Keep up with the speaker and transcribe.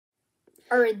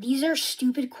Alright, these are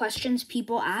stupid questions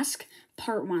people ask.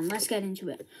 Part 1. Let's get into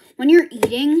it. When you're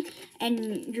eating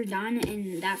and you're done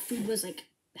and that food was like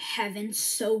heaven,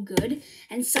 so good,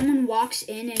 and someone walks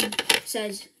in and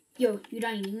says, yo, you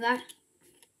done eating that?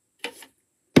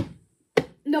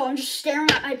 No, I'm just staring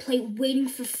at my plate waiting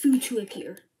for food to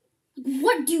appear.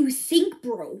 What do you think,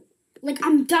 bro? Like,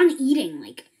 I'm done eating.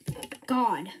 Like,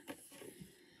 God.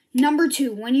 Number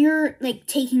 2, when you're like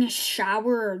taking a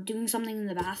shower or doing something in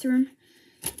the bathroom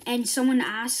and someone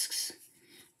asks,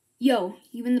 yo,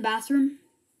 you in the bathroom?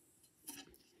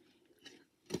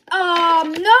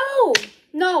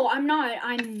 No, I'm not.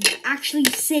 I'm actually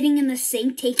sitting in the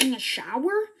sink taking a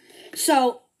shower.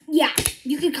 So, yeah,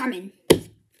 you can come in.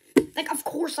 Like, of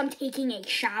course I'm taking a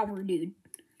shower, dude.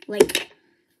 Like,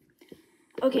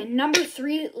 okay, number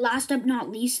 3, last but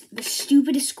not least, the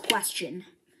stupidest question.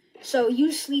 So,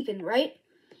 you sleeping, right?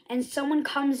 And someone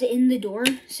comes in the door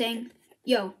saying,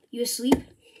 yo, you asleep?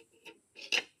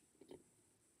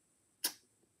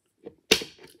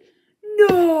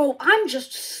 No, I'm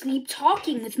just sleep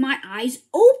talking with my eyes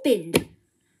opened.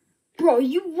 Bro,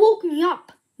 you woke me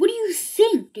up. What do you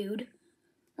think, dude?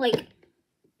 Like,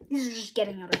 this is just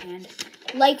getting out of hand.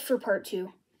 Like for part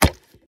 2.